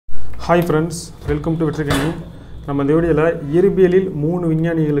Hi friends, welcome to வெற்றிக்கணி. நம்ம இந்த வீடியோவில் இயற்பியலில் 3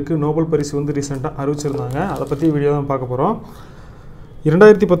 விஞ்ஞானிகளுக்கு நோபல் பரிசு வந்து ரீசெண்டாக அறிவிச்சிருந்தாங்க. அதை பற்றி வீடியோ தான் பார்க்க போகிறோம்.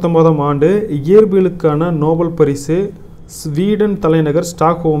 2019ஆம் ஆண்டு இயற்பியலுக்கான நோபல் பரிசு ஸ்வீடன் தலைநகர்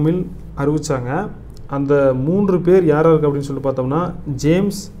ஸ்டாக்ஹோமில் அறிவித்தாங்க. அந்த 3 பேர் யார் யாருக்கு அப்படின்னு சொல்லி பார்த்தோம்னா,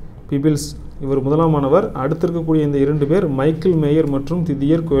 ஜேம்ஸ் பீபிள்ஸ் இவர் முதலாமானவர். அடுத்து இருக்கக்கூடிய இந்த 2 பேர் மைக்கேல் மேயர் மற்றும்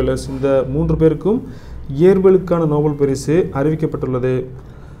திதியர் கோயலஸ். இந்த 3 பேருக்கும் இயற்பியலுக்கான நோபல் பரிசு அறிவிக்கப்பட்டுள்ளது.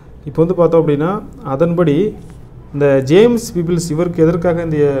 இப்போ வந்து பார்த்தோம் அப்படின்னா, அதன்படி இந்த ஜேம்ஸ் பீபிள்ஸ் இவருக்கு எதற்காக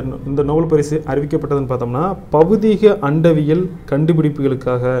இந்த நோபல் பரிசு அறிவிக்கப்பட்டதுன்னு பார்த்தோம்னா, பௌதீக அண்டவியல்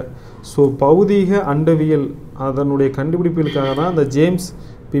கண்டுபிடிப்புகளுக்காக. ஸோ பௌதீக அண்டவியல் அதனுடைய கண்டுபிடிப்புகளுக்காக தான் இந்த ஜேம்ஸ்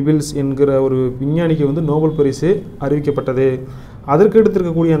பீபிள்ஸ் என்கிற ஒரு விஞ்ஞானிக்கு வந்து நோபல் பரிசு அறிவிக்கப்பட்டது. அதற்கு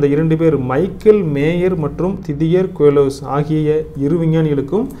எடுத்திருக்கக்கூடிய அந்த 2 பேர் மைக்கேல் மேயர் மற்றும் திதியர் கோயலோஸ் ஆகிய 2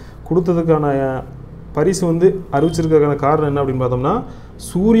 விஞ்ஞானிகளுக்கும் கொடுத்ததுக்கான பரிசு வந்து அறிவிச்சிருக்கிறதுக்கான காரணம் என்ன அப்படின்னு பார்த்தோம்னா,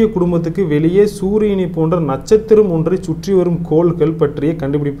 சூரிய குடும்பத்துக்கு வெளியே சூரியனை போன்ற நட்சத்திரம் ஒன்றை சுற்றி வரும் கோள்கள் பற்றிய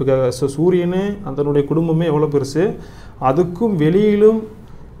கண்டுபிடிப்புக்காக. ஸோ சூரியனே அதனுடைய குடும்பமே எவ்வளோ பெருசு, அதுக்கும் வெளியிலும்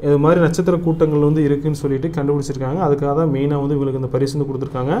இது மாதிரி நட்சத்திர கூட்டங்கள் வந்து இருக்குதுன்னு சொல்லிட்டு கண்டுபிடிச்சிருக்காங்க. அதுக்காக தான் மெயினாக வந்து இவங்களுக்கு இந்த பரிசு வந்து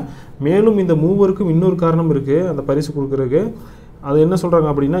கொடுத்துருக்காங்க. மேலும் இந்த 3 இன்னொரு காரணம் இருக்குது அந்த பரிசு கொடுக்குறதுக்கு. அது என்ன சொல்கிறாங்க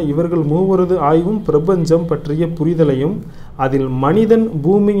அப்படின்னா, இவர்கள் 3 ஆய்வும் பிரபஞ்சம் பற்றிய புரிதலையும் அதில் மனிதன்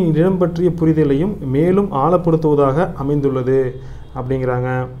பூமியின் இடம் பற்றிய புரிதலையும் மேலும் ஆழப்படுத்துவதாக அமைந்துள்ளது அப்படிங்கிறாங்க.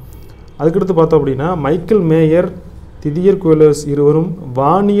 அதுக்கடுத்து பார்த்தோம் அப்படின்னா, மைக்கேல் மேயர் திதியர் கோயலஸ் இருவரும்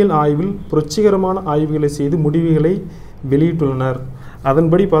வானியல் ஆய்வில் புரட்சிகரமான ஆய்வுகளை செய்து முடிவுகளை வெளியிட்டுள்ளனர்.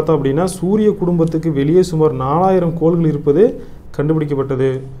 அதன்படி பார்த்தோம் அப்படின்னா, சூரிய குடும்பத்துக்கு வெளியே சுமார் 4000 கோள்கள் இருப்பது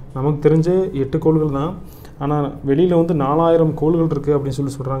கண்டுபிடிக்கப்பட்டது. நமக்கு தெரிஞ்ச 8 கோள்கள் தான், ஆனால் வெளியில் வந்து 4000 கோள்கள் இருக்குது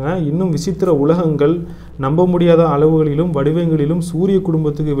அப்படின்னு சொல்கிறாங்க. இன்னும் விசித்திர உலகங்கள் நம்ப முடியாத அளவுகளிலும் வடிவங்களிலும் சூரிய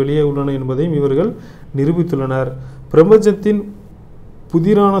குடும்பத்துக்கு வெளியே உள்ளன என்பதையும் இவர்கள் நிரூபித்துள்ளனர். பிரபஞ்சத்தின்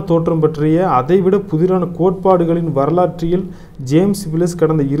புதிரான தோற்றம் பற்றிய அதைவிட புதிரான கோட்பாடுகளின் வரலாற்றில் ஜேம்ஸ் பீபிள்ஸ்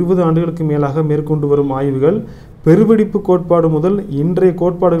கடந்த 20 ஆண்டுகளுக்கு மேலாக மேற்கொண்டு வரும் ஆய்வுகள் பெருவெடிப்பு கோட்பாடு முதல் இன்றைய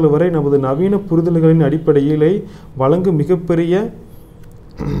கோட்பாடுகள் வரை நமது நவீன புரிதல்களின் அடிப்படையிலே வழங்கும் மிகப்பெரிய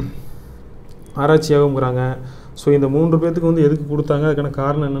ஆராய்ச்சியாகுங்கிறாங்க. ஸோ இந்த 3 பேர்த்துக்கு வந்து எதுக்கு கொடுத்தாங்க, அதுக்கான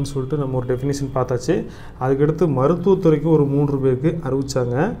காரணம் என்னன்னு சொல்லிட்டு நம்ம ஒரு டெஃபினேஷன் பார்த்தாச்சு. அதுக்கடுத்து மருத்துவத்துறைக்கு ஒரு 3 பேருக்கு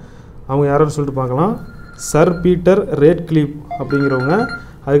அறிவித்தாங்க. அவங்க யாருன்னு சொல்லிட்டு பார்க்கலாம். சர் பீட்டர் ரேட்க்ளிஃப் அப்படிங்கிறவங்க,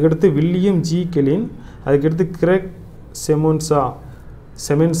 அதுக்கடுத்து வில்லியம் ஜி கெலின், அதுக்கடுத்து கிரெக்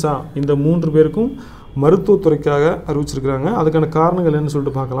செமென்சா. இந்த 3 பேருக்கும் மருத்துவத்துறைக்காக அறிவிச்சிருக்கிறாங்க. அதுக்கான காரணங்கள் என்னன்னு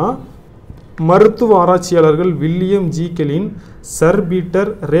சொல்லிட்டு பார்க்கலாம். மருத்துவ ஆராய்ச்சியாளர்கள் William G Kaelin, sir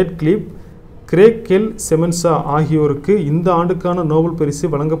Peter ரேட்க்ளிஃப், Greg செமென்சா ஆகியோருக்கு இந்த ஆண்டுக்கான நோபல் பரிசு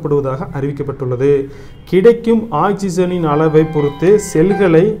வழங்கப்படுவதாக அறிவிக்கப்பட்டுள்ளது. கிடைக்கும் ஆக்சிஜனின் அளவை பொறுத்து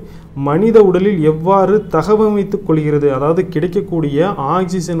செல்களை மனித உடலில் எவ்வாறு தகவமைத்துக் கொள்கிறது, அதாவது கிடைக்கக்கூடிய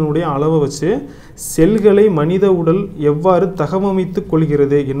ஆக்சிஜனுடைய அளவை வச்சு செல்களை மனித உடல் எவ்வாறு தகவமைத்துக்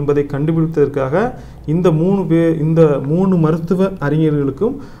கொள்கிறது என்பதை கண்டுபிடித்ததற்காக இந்த 3 மருத்துவ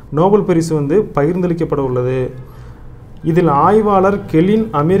அறிஞர்களுக்கும் நோபல் பரிசு வந்து பகிர்ந்தளிக்கப்பட உள்ளது. இதில் ஆய்வாளர் கெலின்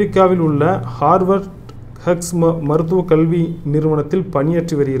அமெரிக்காவில் உள்ள ஹார்வர்ட் ஹக்ஸ் மருத்துவ கல்வி நிறுவனத்தில்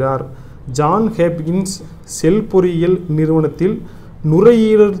பணியாற்றி வருகிறார். ஜான் ஹாப்கின்ஸ் செல் பொறியியல் நிறுவனத்தில்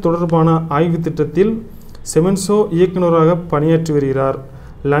நுரையீரல் தொடர்பான ஆய்வு திட்டத்தில் செமென்சோ இயக்குநராக பணியாற்றி வருகிறார்.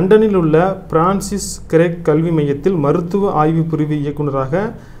 லண்டனில் உள்ள பிரான்சிஸ் கிரெக் கல்வி மையத்தில் மருத்துவ ஆய்வு பிரிவு இயக்குநராக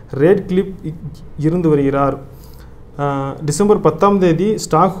ரேட்க்ளிஃப் இருந்து வருகிறார். டிசம்பர் 10ஆம் தேதி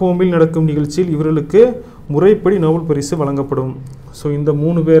ஸ்டாக்ஹோமில் நடக்கும் நிகழ்ச்சியில் இவர்களுக்கு முறைப்படி நோபல் பரிசு வழங்கப்படும். ஸோ இந்த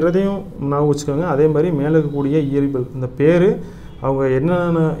 3 பேரையும் நான் வச்சுக்கோங்க. அதே மாதிரி மேலே இருக்கக்கூடிய இயற்பியல் இந்த பேர் அவங்க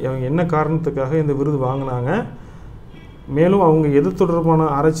என்ன காரணத்துக்காக இந்த விருது வாங்கினாங்க, மேலும் அவங்க எது தொடர்பான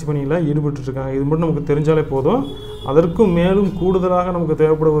ஆராய்ச்சி பணியில் ஈடுபட்டுருக்காங்க, இது மட்டும் நமக்கு தெரிஞ்சாலே போதும். அதற்கும் மேலும் கூடுதலாக நமக்கு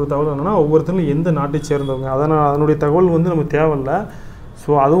தேவைப்படும் ஒரு தகவல் என்னென்னா, ஒவ்வொருத்தரும் எந்த நாட்டை சேர்ந்தவங்க, அதனுடைய தகவல் வந்து நமக்கு தேவையில்லை.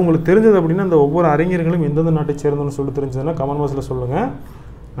 ஸோ அது உங்களுக்கு தெரிஞ்சது அப்படின்னா, அந்த ஒவ்வொரு அறிஞர்களும் எந்தெந்த நாட்டை சேர்ந்தோன்னு சொல்லி தெரிஞ்சதுன்னா கமெண்ட் பாக்ஸில் சொல்லுங்கள்.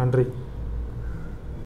 நன்றி.